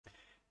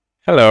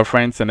Hello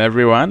friends and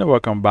everyone,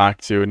 welcome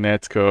back to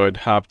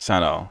Netcode-Hub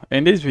channel.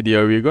 In this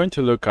video, we're going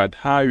to look at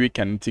how we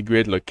can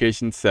integrate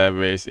location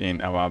service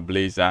in our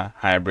Blazor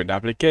Hybrid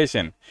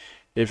application.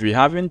 If you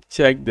haven't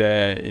checked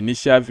the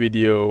initial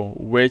video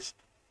which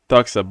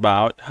talks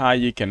about how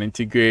you can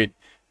integrate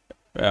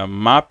a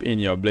map in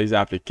your Blazor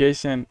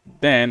application,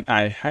 then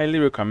I highly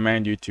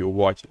recommend you to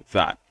watch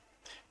that.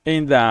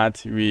 In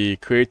that, we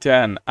created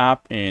an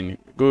app in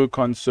Google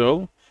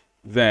Console.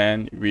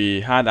 Then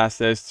we had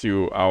access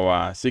to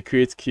our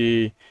secret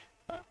key,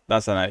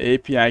 that's an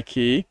API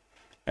key.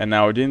 And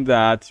now within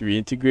that, we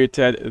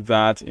integrated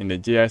that in the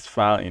JS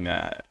file in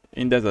a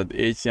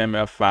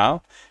index.html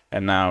file.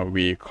 And now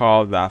we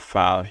call that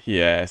file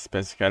here,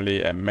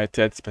 specifically a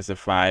method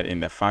specified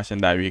in the function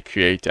that we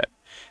created.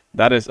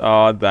 That is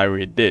all that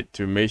we did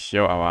to make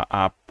sure our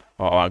app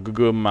or our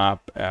Google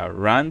Map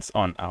runs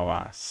on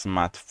our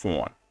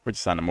smartphone, which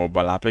is a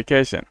mobile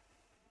application.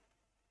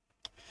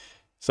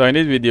 So in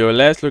this video,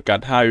 let's look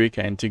at how we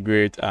can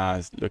integrate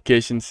a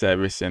location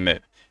service in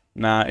it.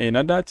 Now, in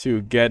order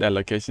to get a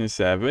location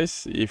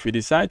service, if you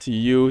decide to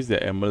use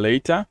the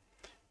emulator,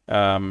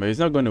 it's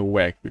not going to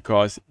work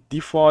because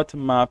default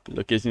map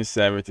location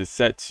service is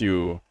set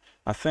to,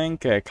 I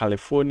think,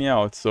 California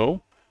or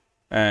so,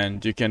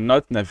 and you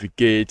cannot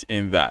navigate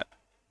in that.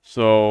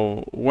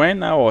 So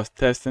when I was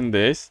testing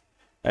this,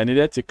 I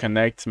needed to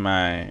connect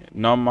my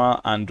normal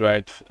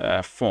Android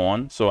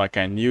phone so I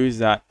can use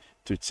that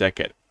to check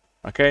it.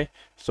 Okay,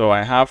 so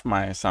I have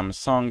my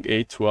Samsung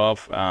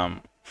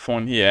A12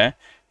 phone here,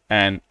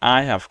 and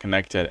I have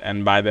connected,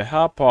 and by the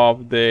help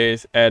of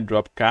this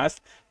airdrop cast,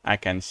 I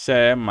can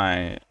share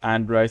my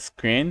Android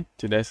screen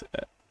to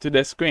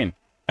the screen.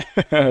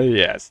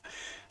 Yes,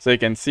 so you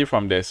can see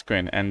from the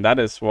screen, and that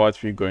is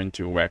what we're going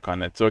to work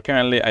on it. So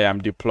currently I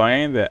am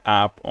deploying the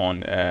app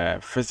on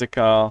a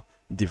physical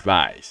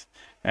device,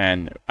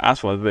 and as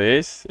for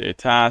this,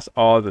 it has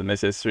all the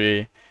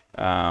necessary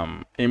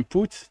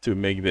input to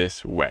make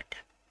this work.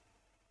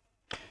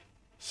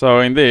 So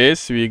in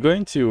this, we're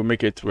going to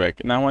make it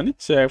work. Now I want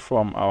to check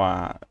from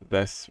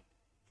this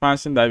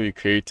function that we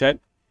created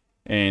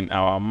in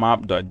our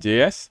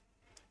map.js.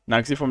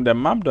 Now see from the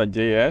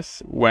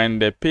map.js, when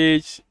the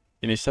page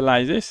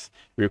initializes,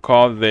 we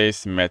call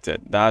this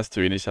method. That's to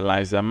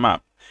initialize the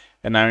map.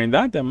 And now in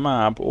that the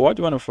map, what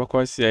we want to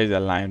focus here is a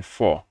line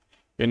 4.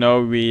 You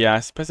know, we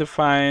are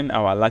specifying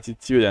our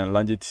latitude and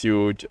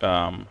longitude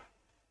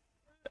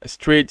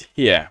straight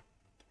here.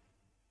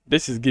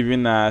 This is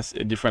giving us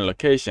a different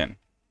location.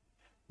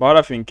 But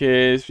if in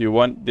case we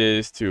want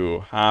this to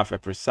have a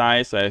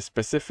precise or a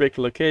specific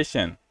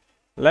location,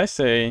 let's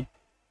say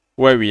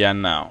where we are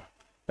now.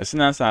 As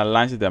soon as I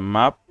launch the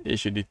map, it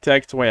should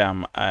detect where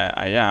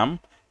I am,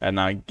 and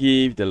I'll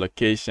give the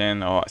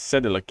location or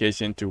set the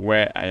location to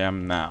where I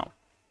am now.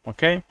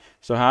 Okay,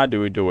 so how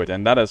do we do it?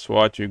 And that is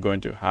what we're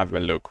going to have a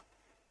look.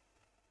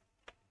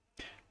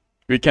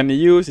 We can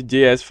use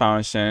JS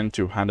function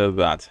to handle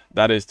that.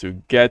 That is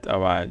to get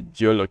our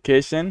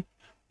geolocation,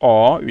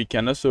 or we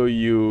can also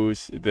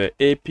use the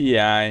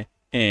API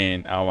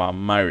in our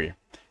MAUI.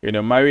 You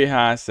know, MAUI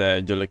has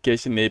a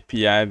geolocation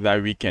API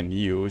that we can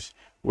use,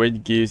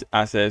 which gives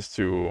access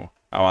to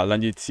our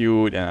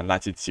longitude and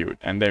latitude,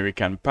 and then we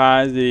can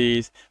pass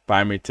these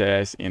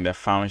parameters in the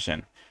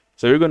function.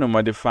 So we're going to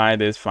modify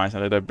this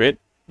function a little bit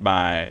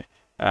by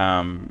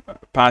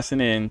passing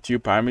in 2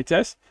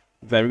 parameters.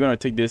 Then we're going to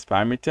take these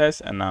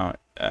parameters and now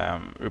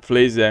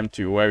replace them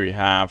to where we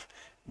have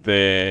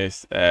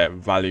these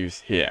values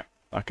here.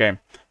 Okay,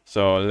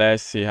 so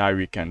let's see how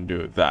we can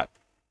do that.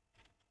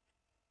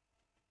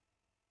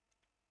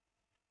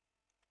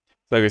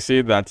 So you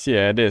see that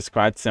here, there's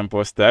quite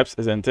simple steps,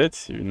 isn't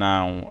it?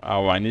 Now,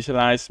 our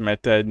initialize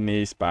method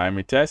needs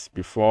parameters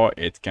before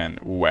it can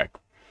work.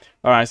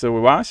 All right, so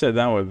once we're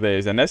done with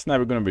this, the next thing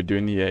we're going to be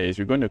doing here is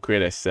we're going to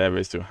create a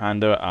service to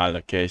handle our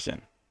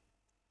location.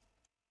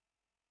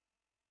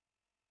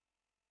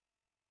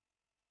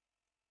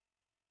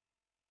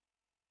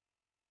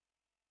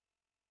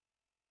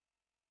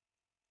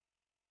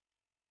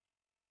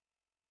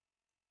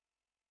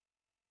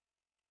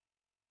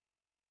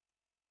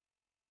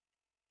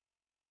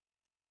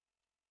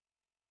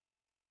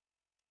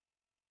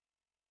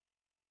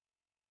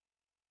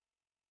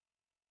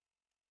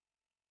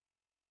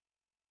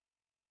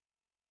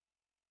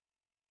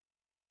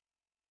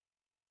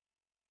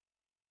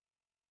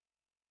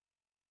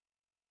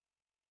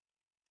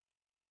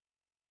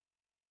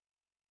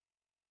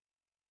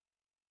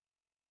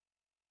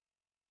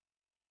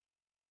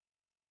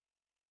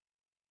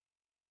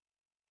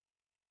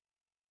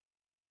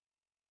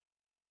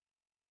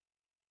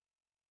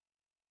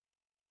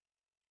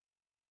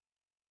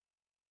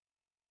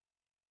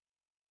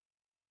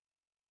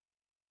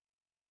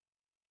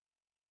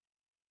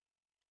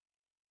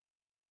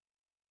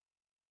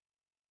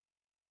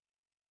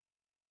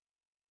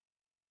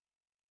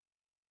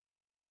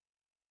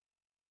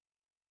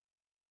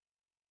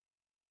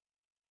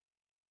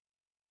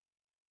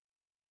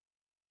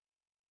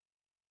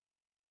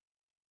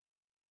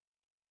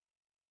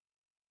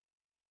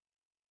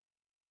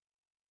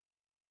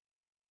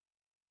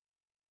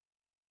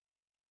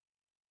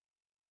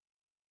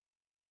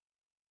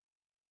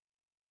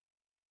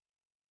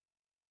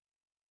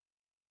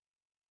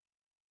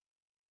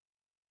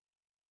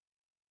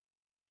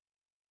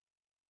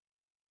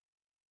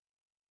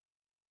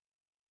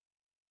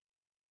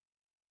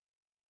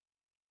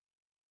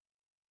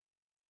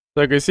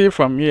 So you can see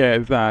from here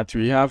that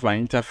we have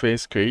an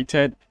interface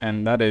created,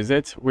 and that is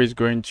it, which is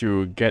going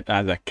to get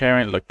us a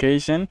current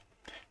location.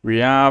 We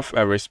have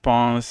a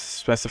response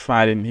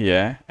specified in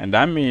here, and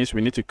that means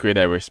we need to create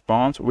a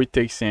response which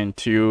takes in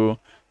two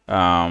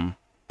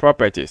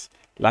properties,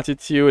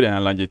 latitude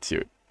and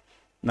longitude.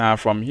 Now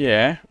from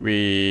here,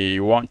 we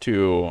want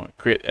to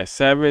create a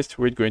service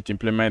which is going to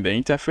implement the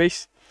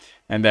interface,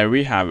 and then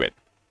we have it.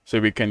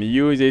 So we can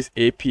use this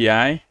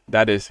API,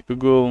 that is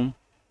Google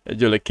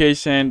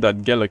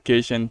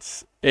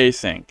geolocation.getLocations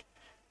async.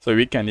 So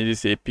we can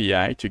use this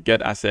API to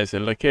get access to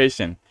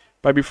location.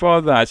 But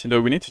before that,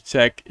 we need to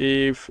check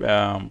if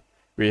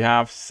we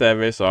have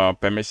service or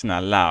permission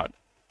allowed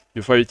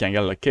before you can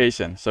get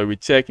location. So we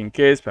check in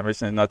case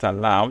permission is not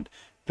allowed,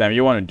 then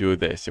you want to do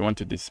this. You want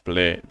to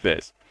display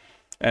this.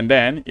 And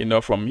then,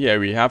 from here,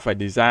 we have a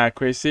desired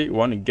accuracy. We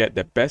want to get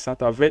the best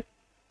out of it.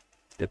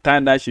 The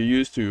time that you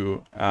use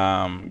to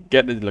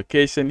get the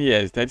location here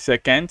is 30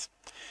 seconds.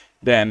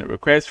 Then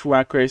request full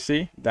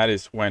accuracy. That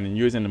is when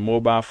using the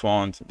mobile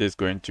phone, this is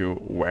going to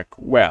work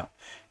well.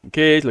 In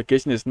case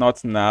location is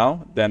not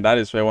null, then that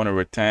is where I want to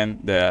return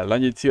the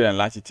longitude and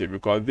latitude,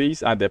 because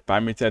these are the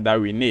parameters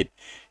that we need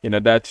in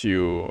order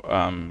to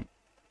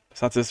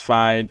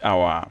satisfy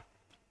our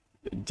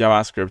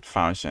JavaScript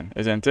function,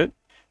 isn't it?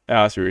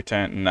 Else we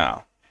return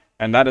null.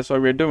 And that is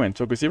what we're doing.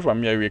 So you can see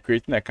from here, we're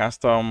creating a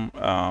custom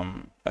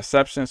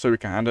exception so we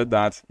can handle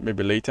that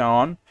maybe later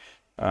on.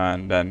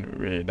 And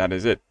then that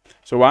is it.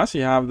 So once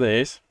you have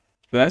this,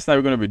 the next time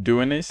we're going to be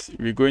doing is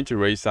we're going to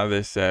register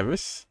this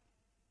service.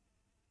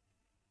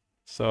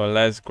 So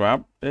let's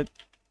grab it.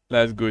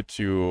 Let's go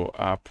to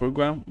our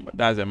program.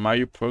 That's a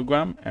MAUI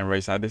program, and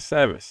register this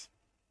service.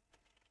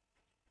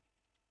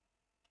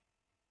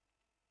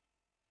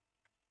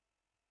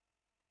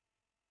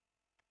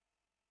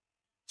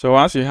 So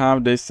once you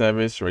have this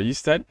service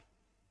registered,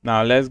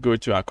 now let's go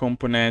to our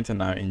component and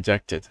now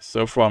inject it.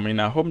 So from in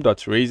our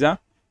home.razor,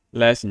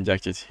 let's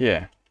inject it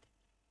here.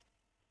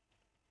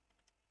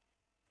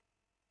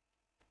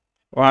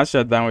 Once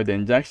you're done with the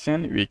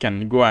injection, we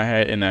can go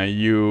ahead and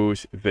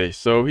use this.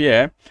 So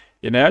here,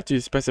 in order to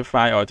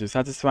specify or to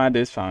satisfy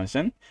this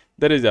function,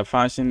 there is a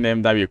function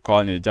name that we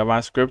call in the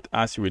JavaScript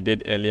as we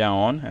did earlier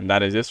on, and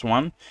that is this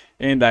one.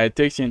 And that it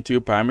takes in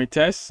two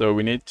parameters, so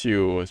we need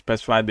to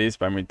specify these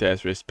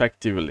parameters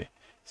respectively.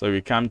 So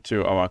we come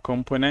to our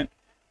component,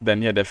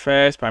 then here the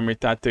first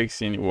parameter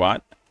takes in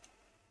what?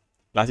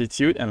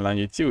 Latitude and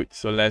longitude.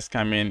 So let's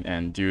come in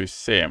and do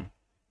same.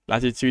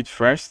 Latitude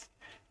first,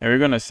 and we're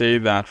going to say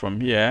that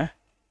from here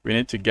we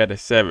need to get a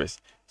service.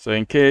 So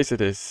in case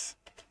it's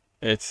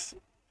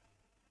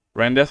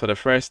rendered for the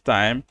first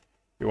time,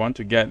 we want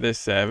to get this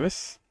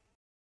service.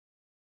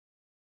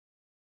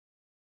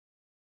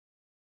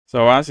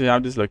 So once you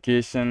have this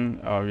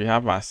location, or we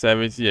have our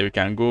service here, we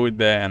can go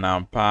there and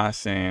I'm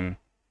passing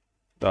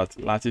dot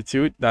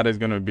latitude. That is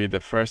going to be the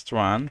first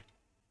one.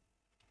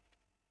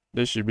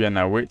 This should be an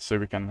await so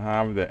we can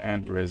have the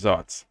end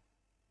results.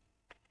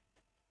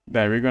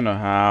 Then we're going to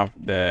have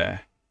the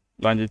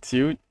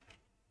longitude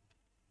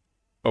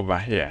over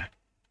here.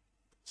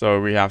 So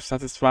we have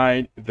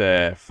satisfied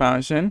the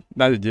function,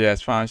 that's the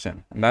JS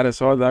function, and that is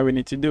all that we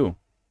need to do.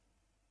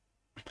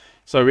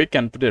 So we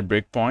can put a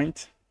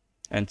breakpoint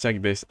and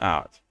check this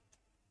out.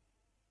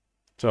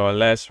 So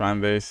let's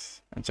run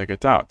this and check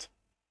it out.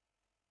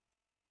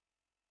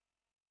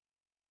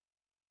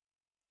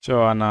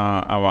 So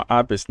now our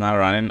app is now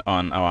running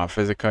on our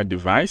physical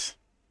device.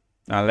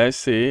 Now let's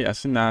see, as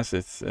soon as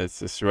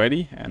it's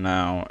ready, and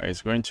now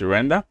it's going to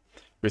render.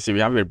 We see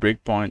we have a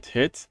breakpoint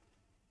hit.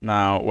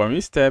 Now when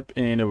we step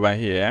in over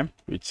here,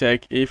 we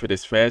check if it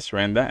is first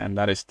render, and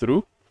that is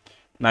true.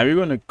 Now we're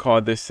going to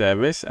call this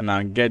service and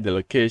I'll get the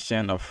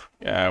location of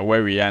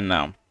where we are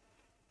now.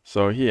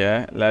 So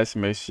here, let's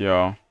make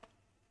sure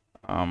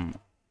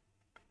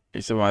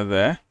it's over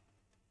there.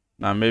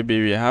 Now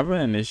maybe we're having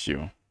an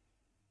issue.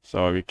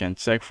 So we can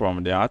check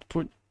from the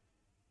output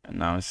and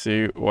now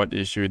see what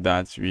issue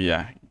that we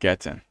are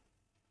getting.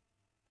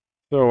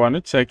 So when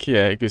you check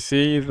here, you can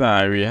see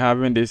that we're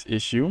having this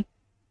issue.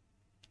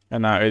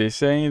 And now it is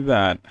saying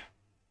that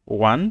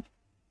one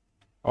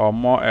or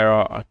more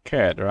error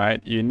occurred, right?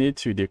 You need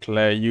to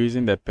declare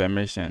using the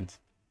permissions.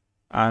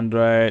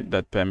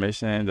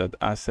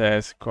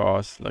 Android.permission.access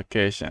course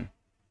location.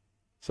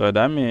 So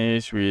that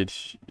means we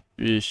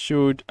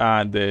should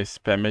add this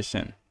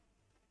permission.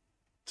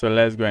 So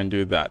let's go and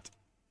do that.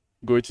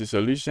 Go to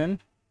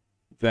solution,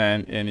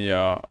 then in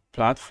your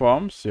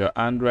platforms, your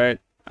Android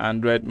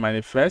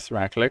manifest,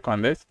 right click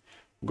on this,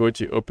 go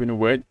to open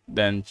with,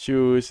 then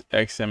choose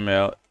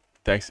XML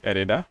text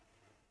editor.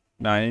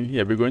 Now in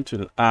here, we're going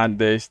to add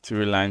these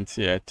two lines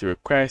here to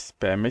request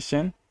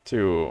permission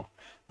to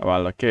our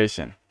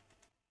location.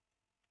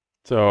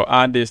 So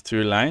add these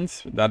two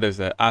lines, that is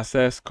the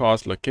access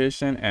course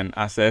location and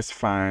access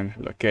find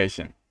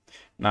location.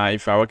 Now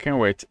if you're working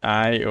with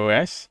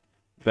iOS,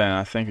 then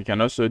I think we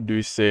can also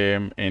do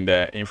same in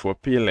the info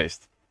p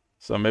list.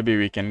 So maybe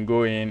we can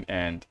go in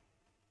and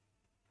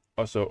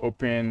also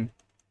open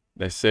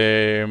the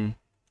same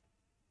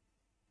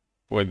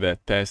with the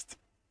text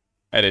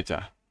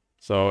editor.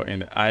 So in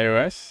the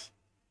iOS,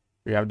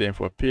 we have the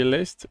info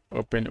plist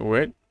open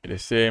with the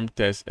same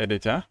text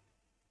editor,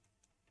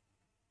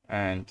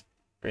 and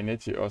we need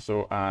to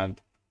also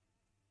add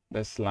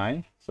this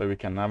line so we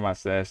can have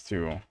access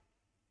to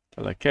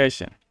the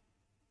location.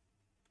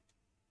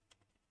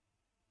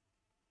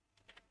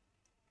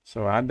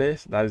 So add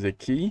this, that is the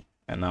key,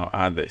 and now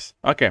add this.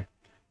 Okay,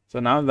 so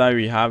now that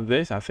we have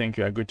this, I think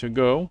we are good to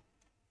go.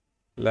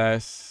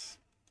 Let's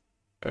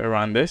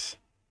run this.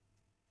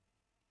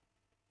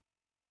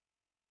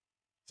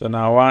 So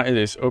now while it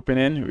is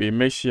opening, we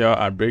make sure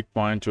our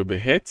breakpoint will be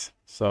hit.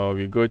 So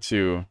we go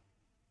to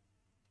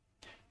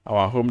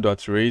our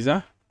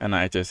home.razor and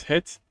it is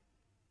hit.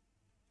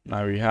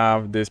 Now we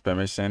have this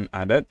permission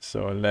added,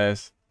 so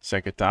let's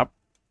check it up.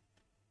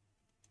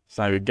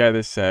 So we get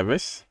this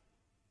service,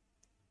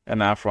 and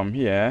now from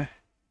here,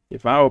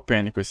 if I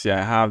open, you can see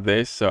I have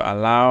this. So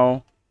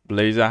allow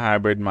Blazor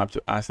Hybrid map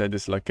to access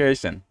this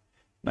location.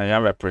 Now you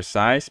have a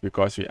precise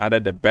because we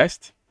added the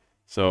best,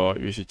 so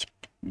you should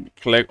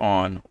click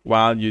on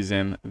while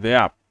using the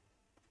app.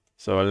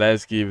 So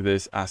let's give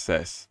this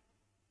access.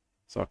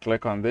 So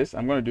click on this.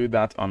 I'm going to do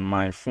that on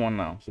my phone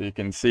now, so you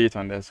can see it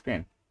on the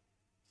screen.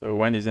 So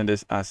when using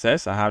this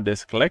access, I have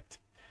this clicked.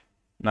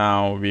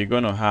 Now we're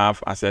going to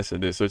have access to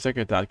this. So check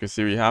it out. You can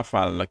see we have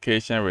our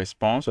location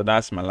response. So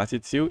that's my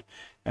latitude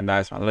and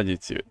that's my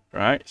longitude,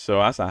 right?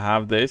 So as I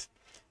have this,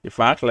 if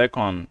I click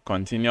on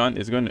continue,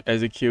 it's going to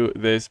execute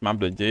this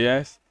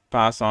map.js,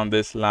 pass on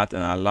this lat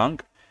and along.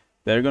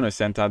 Then we're going to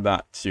center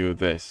that to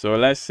this. So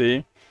let's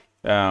see,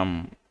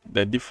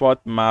 the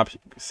default map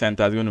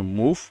center is going to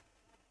move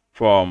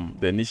from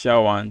the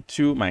initial one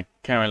to my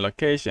current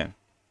location.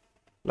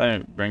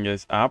 Let me bring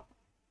this up.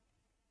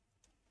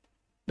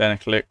 Then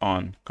click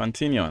on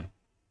continue.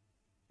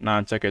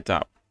 Now check it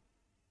out.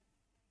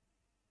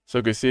 So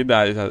you can see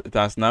that it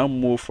has now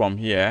moved from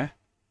here,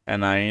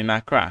 and I'm in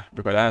Accra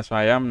because that's where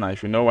I am now.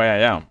 If you know where I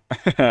am,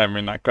 I'm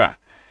in Accra.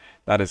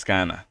 That is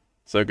Ghana.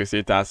 So you can see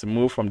it has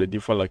moved from the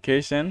default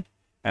location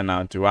and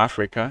now to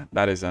Africa.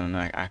 That is in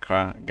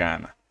Accra,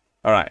 Ghana.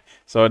 All right.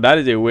 So that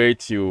is a way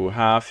to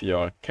have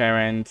your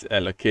current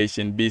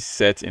location be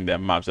set in the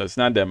map. So it's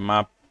not the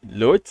map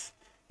loads.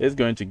 It's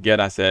going to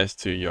get access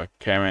to your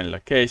current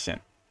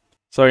location.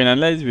 So in our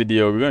next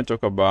video, we're going to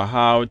talk about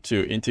how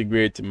to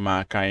integrate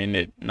marker in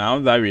it. Now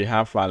that we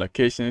have our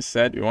location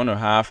set, we want to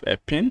have a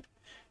pin.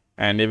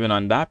 And even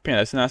on that pin,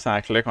 as soon as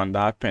I click on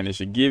that pin, it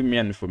should give me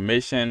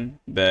information,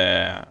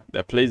 the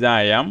place that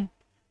I am,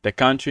 the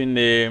country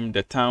name,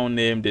 the town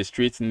name, the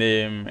street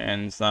name,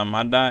 and some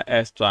other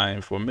extra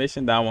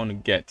information that I want to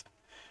get.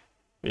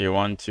 We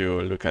want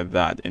to look at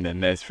that in the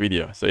next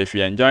video. So if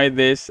you enjoyed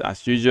this,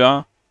 as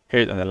usual,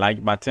 hit on the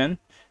like button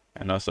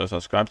and also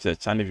subscribe to the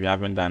channel if you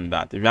haven't done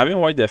that. If you haven't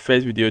watched the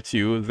first video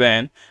too,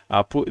 then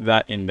I'll put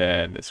that in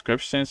the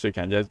description so you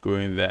can just go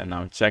in there and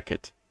now check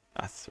it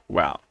as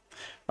well.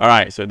 All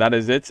right, so that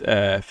is it.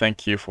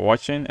 Thank you for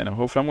watching, and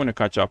hopefully I'm going to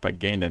catch up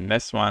again in the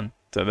next one.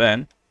 Till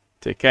then,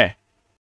 take care.